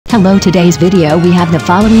Hello, today's video we have the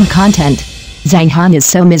following content. Zhang Han is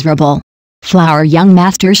so miserable. Flower young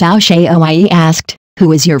master Zhao Shaoyi asked,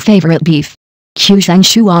 who is your favorite beef?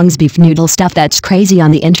 Shuang's beef noodle stuff that's crazy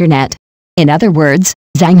on the internet. In other words,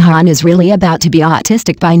 Zhang Han is really about to be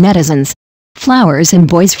autistic by netizens. Flowers and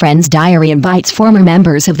boyfriend's diary invites former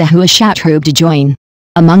members of the Huashao troupe to join.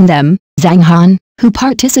 Among them, Zhang Han, who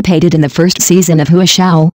participated in the first season of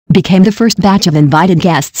Huashao, became the first batch of invited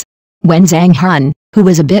guests. When Zhang Han, who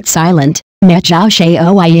was a bit silent, met Zhao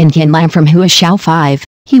Shaoyi in Kinlam from Huashao 5,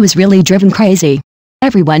 he was really driven crazy.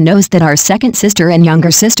 Everyone knows that our second sister and younger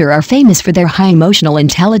sister are famous for their high emotional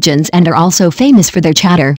intelligence and are also famous for their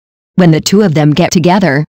chatter. When the two of them get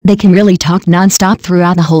together, they can really talk non-stop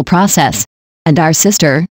throughout the whole process. And our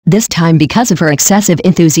sister, this time because of her excessive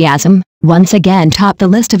enthusiasm, once again topped the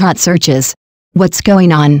list of hot searches. What's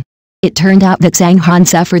going on? It turned out that Zhang Han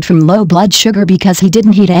suffered from low blood sugar because he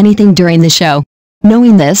didn't eat anything during the show.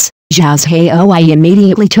 Knowing this, Zhao Shaoyi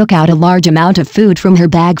immediately took out a large amount of food from her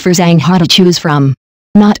bag for Zhang Han to choose from.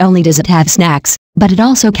 Not only does it have snacks, but it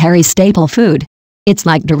also carries staple food. It's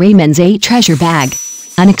like Doraemon's 8 treasure bag.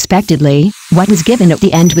 Unexpectedly, what was given at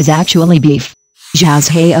the end was actually beef. Zhao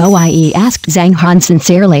Shaoyi asked Zhang Han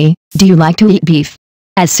sincerely, "Do you like to eat beef?"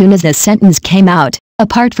 As soon as this sentence came out,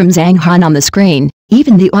 apart from Zhang Han on the screen,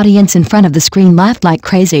 even the audience in front of the screen laughed like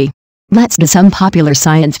crazy. Let's do some popular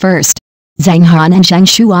science first. Zhang Han and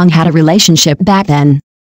Shuang had a relationship back then.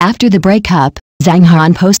 After the breakup, Zhang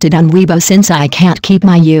Han posted on Weibo, "Since I can't keep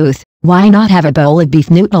my youth, why not have a bowl of beef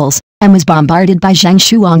noodles?" and was bombarded by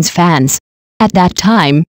Shuang's fans. At that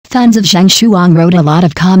time, fans of Shuang wrote a lot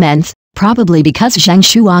of comments, probably because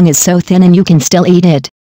Shuang is so thin and you can still eat it.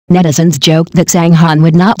 Netizens joked that Zhang Han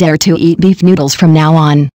would not dare to eat beef noodles from now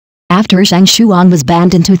on. After Shuang was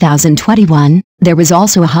banned in 2021, there was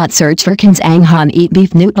also a hot search for can Zhang Han eat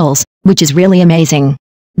beef noodles, which is really amazing.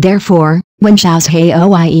 Therefore, when Zhao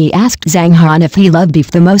Shaoyi asked Zhang Han if he loved beef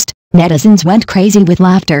the most, netizens went crazy with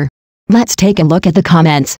laughter. Let's take a look at the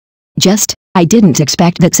comments. I didn't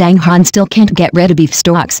expect that Zhang Han still can't get rid of beef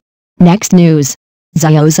stocks. Next news.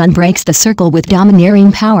 Zhao breaks the circle with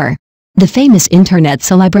domineering power. The famous internet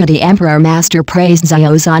celebrity Emperor Master praised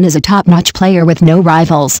Zhao as a top-notch player with no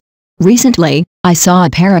rivals. Recently, I saw a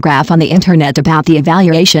paragraph on the internet about the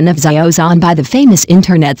evaluation of Zhao by the famous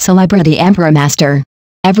internet celebrity Emperor Master.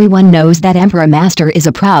 Everyone knows that Emperor Master is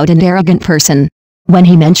a proud and arrogant person. When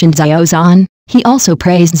he mentioned Zhao, he also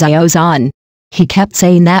praised Zhao. He kept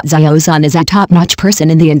saying that Zhao is a top-notch person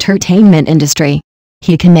in the entertainment industry.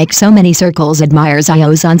 He can make so many circles admire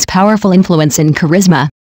Zhao's powerful influence and charisma.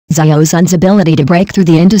 Zhao's ability to break through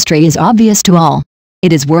the industry is obvious to all.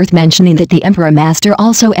 It is worth mentioning that the Emperor Master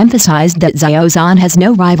also emphasized that Zhao has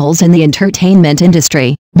no rivals in the entertainment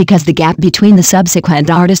industry, because the gap between the subsequent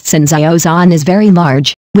artists and Zhao is very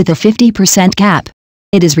large, with a 50% gap.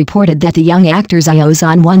 It is reported that the young actor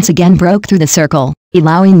Zhao once again broke through the circle,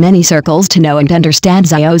 allowing many circles to know and understand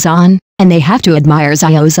Zhao, and they have to admire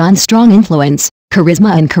Zhao's strong influence,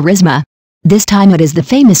 charisma. This time it is the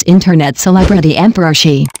famous internet celebrity Emperor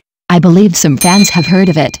Shi. I believe some fans have heard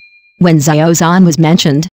of it. When Zhao was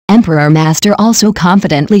mentioned, Emperor Master also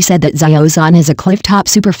confidently said that Zhao is a cliff-top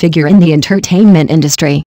super figure in the entertainment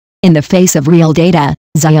industry. In the face of real data,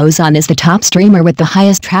 Zhao is the top streamer with the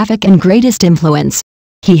highest traffic and greatest influence.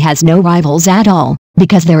 He has no rivals at all,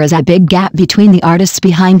 because there is a big gap between the artists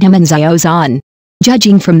behind him and Zhao.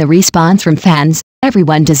 Judging from the response from fans,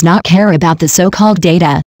 everyone does not care about the so-called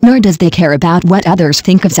data, nor does they care about what others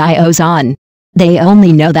think of Zhao. They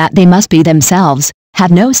only know that they must be themselves, have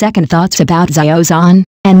no second thoughts about Zhao,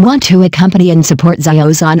 and want to accompany and support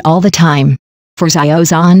Zhao all the time. For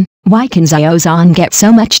Zhao, why can Zhao get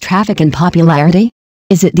so much traffic and popularity?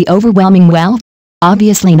 Is it the overwhelming wealth?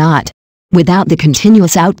 Obviously not. Without the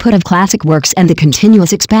continuous output of classic works and the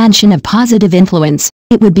continuous expansion of positive influence,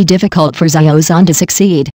 it would be difficult for Zhao to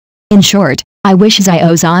succeed. In short, I wish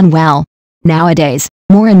Zhao well. Nowadays,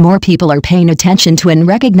 more and more people are paying attention to and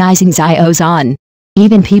recognizing Zhao.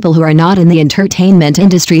 Even people who are not in the entertainment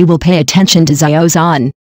industry will pay attention to Zhao.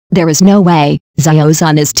 There is no way,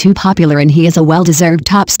 Zhao is too popular and he is a well-deserved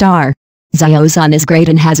top star. Zhao is great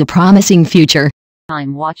and has a promising future.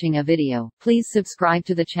 Time watching a video. Please subscribe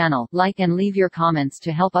to the channel, like and leave your comments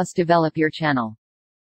to help us develop your channel.